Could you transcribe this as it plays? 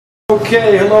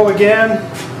Okay, hello again.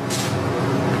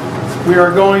 We are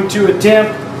going to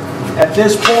attempt at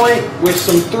this point with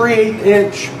some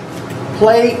 3/8"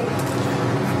 plate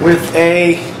with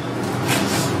a,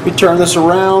 let me turn this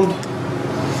around,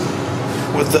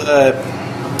 with a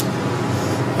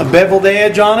beveled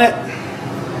edge on it.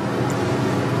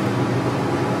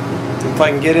 If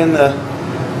I can get in the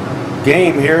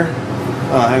game here.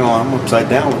 Hang on, I'm upside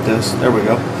down with this. There we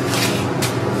go.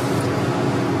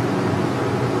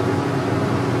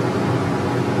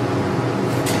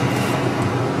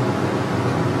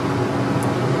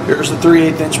 Here's the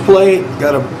 3/8" plate,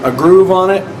 got a groove on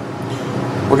it.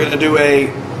 We're going to do a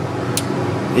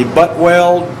butt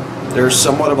weld. There's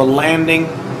somewhat of a landing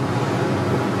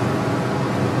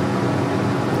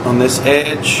on this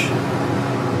edge,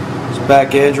 this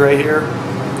back edge right here.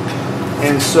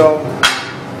 And so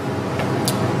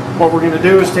what we're going to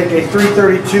do is take a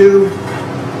 332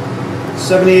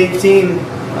 7018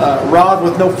 rod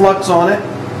with no flux on it.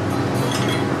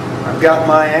 I've got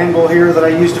my angle here that I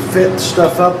use to fit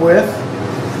stuff up with.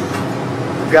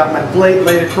 I've got my plate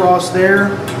laid across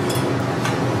there.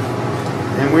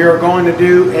 And we are going to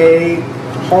do a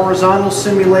horizontal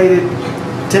simulated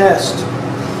test,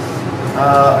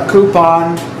 a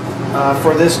coupon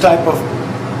for this type of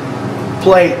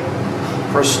plate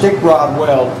for a stick rod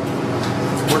weld.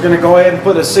 We're going to go ahead and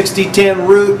put a 60-10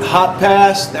 root hot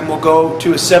pass, then we'll go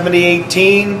to a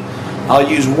 70-18. I'll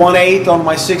use 1/8 on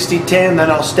my 60-10,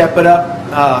 then I'll step it up.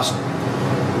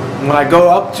 When I go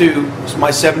up to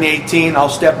my 70-18, I'll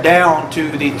step down to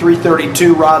the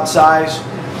 332 rod size.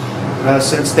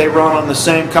 Since they run on the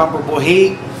same comparable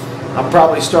heat, I'll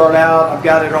probably start out, I've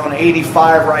got it on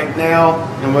 85 right now,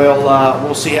 and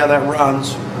we'll see how that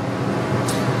runs.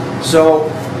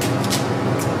 So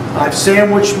I've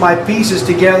sandwiched my pieces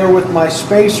together with my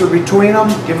spacer between them,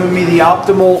 giving me the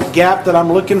optimal gap that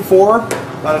I'm looking for,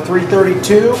 about a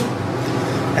 332.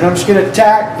 And I'm just going to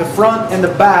tack the front and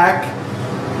the back.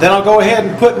 Then I'll go ahead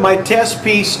and put my test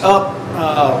piece up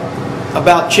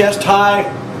about chest high,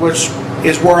 which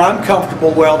is where I'm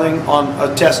comfortable welding on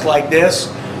a test like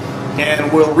this.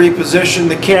 And we'll reposition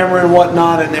the camera and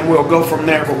whatnot, and then we'll go from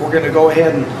there. But we're going to go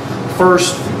ahead and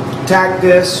first tack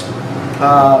this.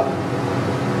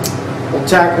 We'll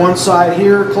tack one side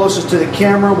here closest to the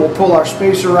camera. We'll pull our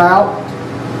spacer out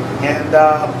and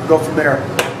go from there.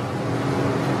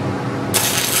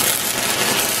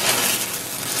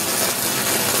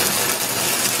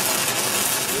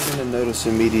 You're going to notice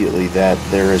immediately that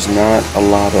there is not a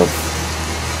lot of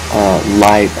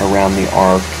light around the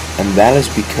arc, and that is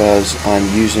because I'm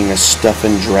using a stuff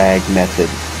and drag method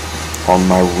on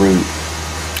my root.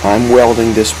 I'm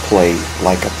welding this plate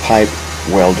like a pipe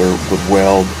welder would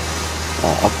weld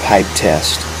a pipe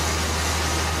test.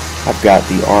 I've got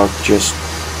the arc just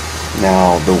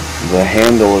now, the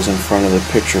handle is in front of the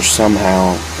picture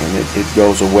somehow, and it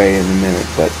goes away in a minute,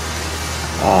 but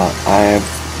I am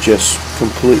just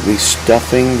completely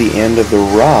stuffing the end of the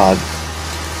rod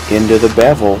into the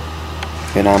bevel,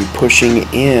 and I'm pushing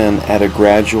in at a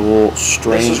gradual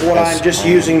strain. This is what I'm just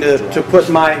using to put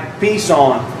my piece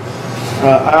on.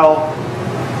 I'll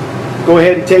go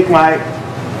ahead and take my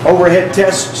overhead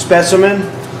test specimen,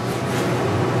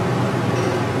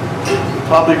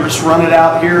 probably just run it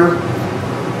out here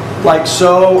like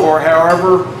so, or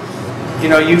however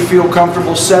you feel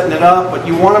comfortable setting it up. But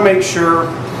you want to make sure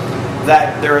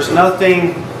that there is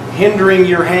nothing hindering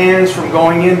your hands from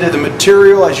going into the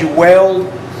material as you weld,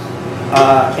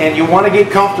 and you want to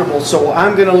get comfortable. So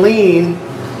I'm going to lean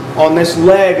on this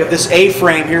leg of this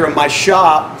A-frame here in my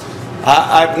shop.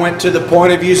 I went to the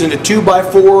point of using a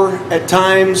 2x4 at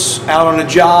times out on a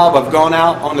job. I've gone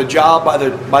out on the job by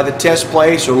the test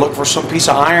place, or look for some piece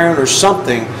of iron or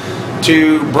something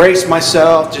to brace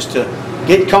myself, just to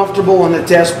get comfortable in the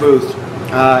test booth.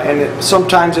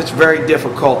 Sometimes it's very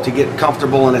difficult to get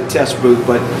comfortable in a test booth,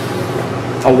 but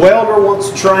a welder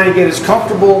wants to try and get as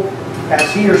comfortable as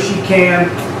he or she can,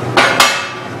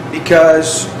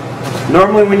 because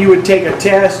normally when you would take a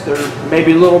test, there's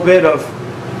maybe a little bit of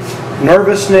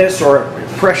nervousness or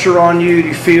pressure on you.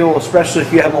 You feel, especially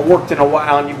if you haven't worked in a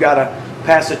while and you've got to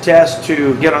pass a test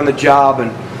to get on the job.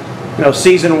 And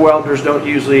seasoned welders don't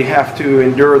usually have to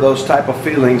endure those type of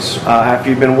feelings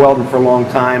after you've been welding for a long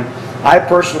time. I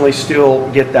personally still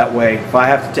get that way. If I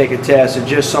have to take a test, it's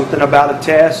just something about a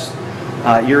test.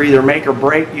 You're either make or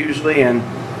break usually, and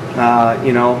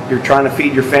you're trying to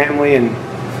feed your family and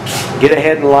get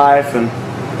ahead in life. And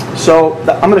so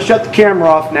I'm going to shut the camera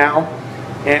off now.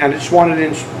 And I just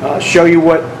wanted to show you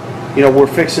what we're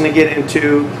fixing to get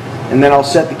into, and then I'll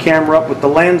set the camera up with the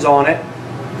lens on it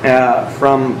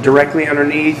from directly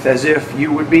underneath, as if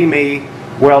you would be me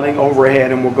welding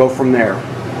overhead, and we'll go from there.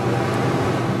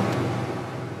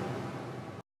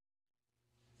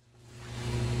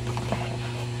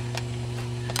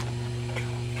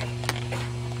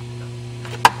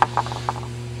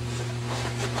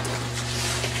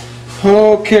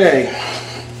 Okay.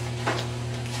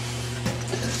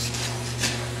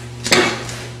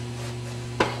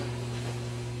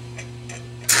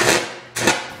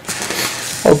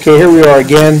 Okay, here we are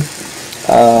again,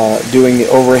 doing the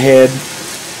overhead,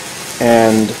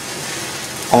 and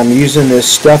I'm using this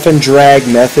stuff and drag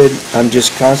method. I'm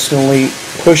just constantly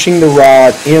pushing the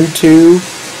rod into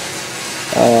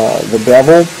the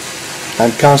bevel.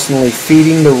 I'm constantly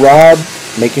feeding the rod,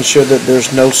 making sure that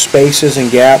there's no spaces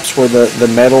and gaps where the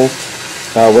metal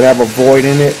would have a void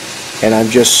in it, and I'm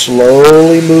just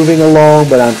slowly moving along,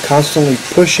 but I'm constantly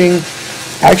pushing,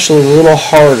 actually a little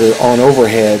harder on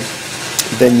overhead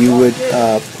than you would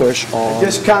push on. I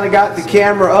just kind of got the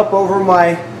camera up over my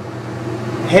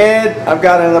head. I've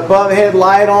got an above head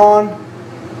light on.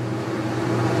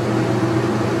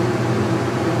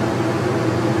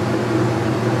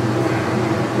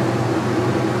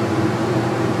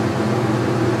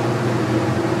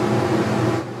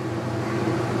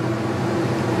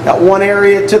 Got one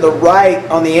area to the right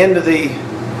on the end of the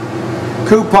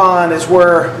coupon is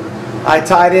where I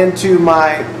tied into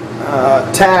my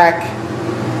tack.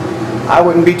 I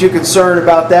wouldn't be too concerned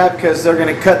about that because they're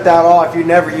going to cut that off. You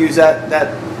never use that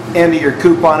end of your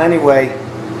coupon anyway.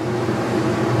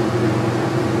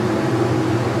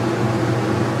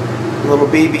 A little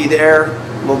BB there,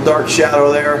 a little dark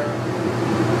shadow there.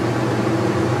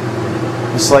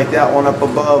 Just like that one up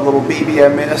above, little BB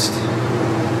I missed.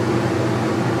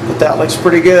 But that looks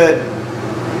pretty good.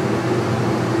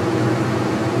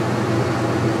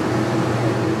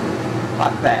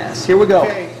 Hot pass. Here we go.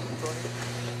 Okay.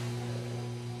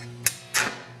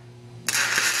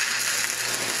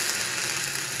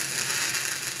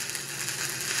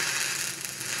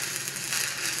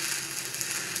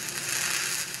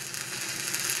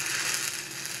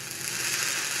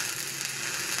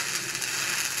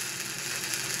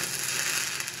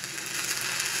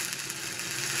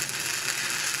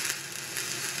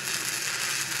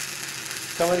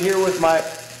 Coming here with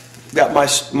got my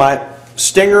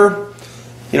stinger.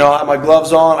 You know, I have my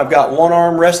gloves on. I've got one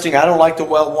arm resting. I don't like to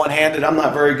weld one-handed. I'm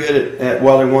not very good at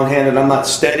welding one-handed. I'm not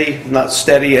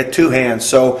steady at two hands.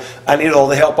 So I need all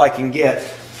the help I can get.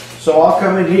 So I'll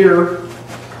come in here.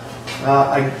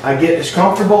 I get as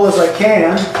comfortable as I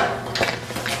can.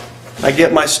 I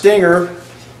get my stinger,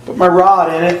 put my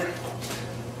rod in it,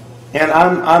 and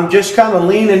I'm just kind of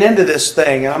leaning into this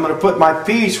thing. And I'm going to put my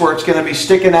piece where it's going to be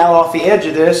sticking out off the edge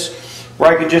of this,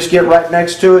 where I can just get right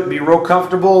next to it and be real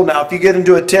comfortable. Now, if you get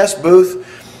into a test booth,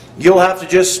 you'll have to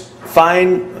just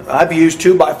find, I've used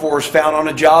 2x4s found on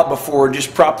a job before,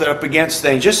 just propped it up against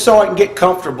things, just so I can get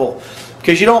comfortable.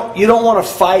 Because you don't want to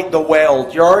fight the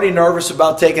weld. You're already nervous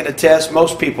about taking a test.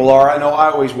 Most people are. I know I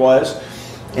always was.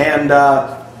 And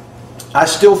I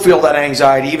still feel that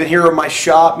anxiety, even here in my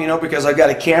shop, you know, because I've got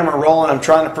a camera rolling. I'm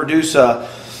trying to produce a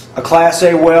Class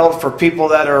A weld for people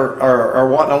that are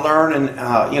wanting to learn,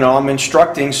 and you know, I'm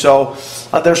instructing, so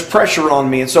there's pressure on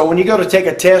me. And so when you go to take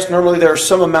a test, normally there's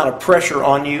some amount of pressure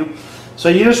on you. So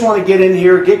you just want to get in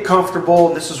here, get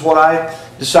comfortable. This is what I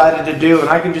decided to do, and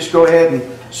I can just go ahead and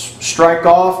strike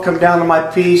off, come down to my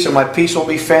piece, and my piece will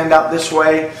be fanned out this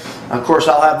way. Of course,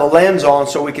 I'll have the lens on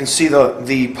so we can see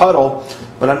the puddle,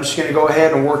 but I'm just going to go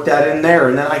ahead and work that in there,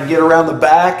 and then I can get around the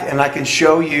back and I can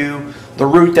show you the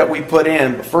route that we put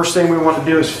in. But first thing we want to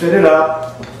do is fit it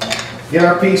up, get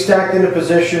our piece stacked into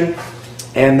position,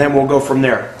 and then we'll go from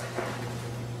there.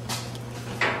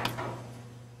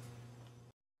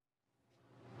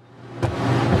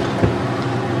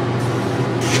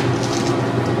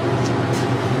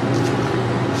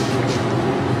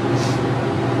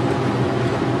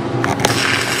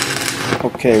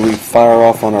 Okay, we fire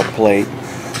off on our plate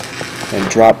and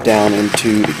drop down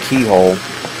into the keyhole.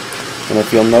 And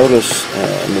if you'll notice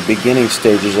in the beginning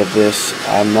stages of this,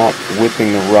 I'm not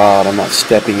whipping the rod, I'm not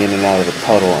stepping in and out of the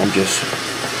puddle, I'm just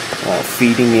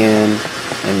feeding in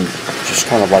and just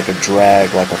kind of like a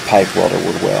drag, like a pipe welder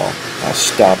would weld. I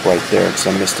stop right there because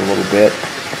I missed a little bit.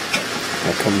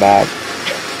 I come back,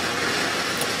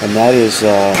 and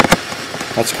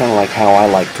that's kind of like how I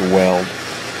like to weld.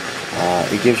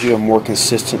 It gives you a more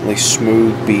consistently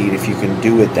smooth bead if you can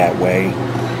do it that way.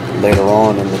 Later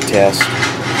on in the test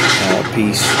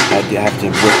piece, I have to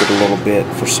whip it a little bit.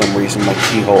 For some reason my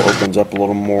keyhole opens up a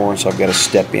little more, and so I've got to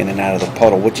step in and out of the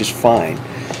puddle, which is fine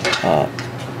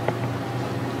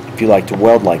if you like to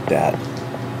weld like that.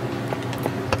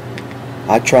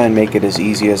 I try and make it as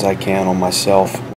easy as I can on myself.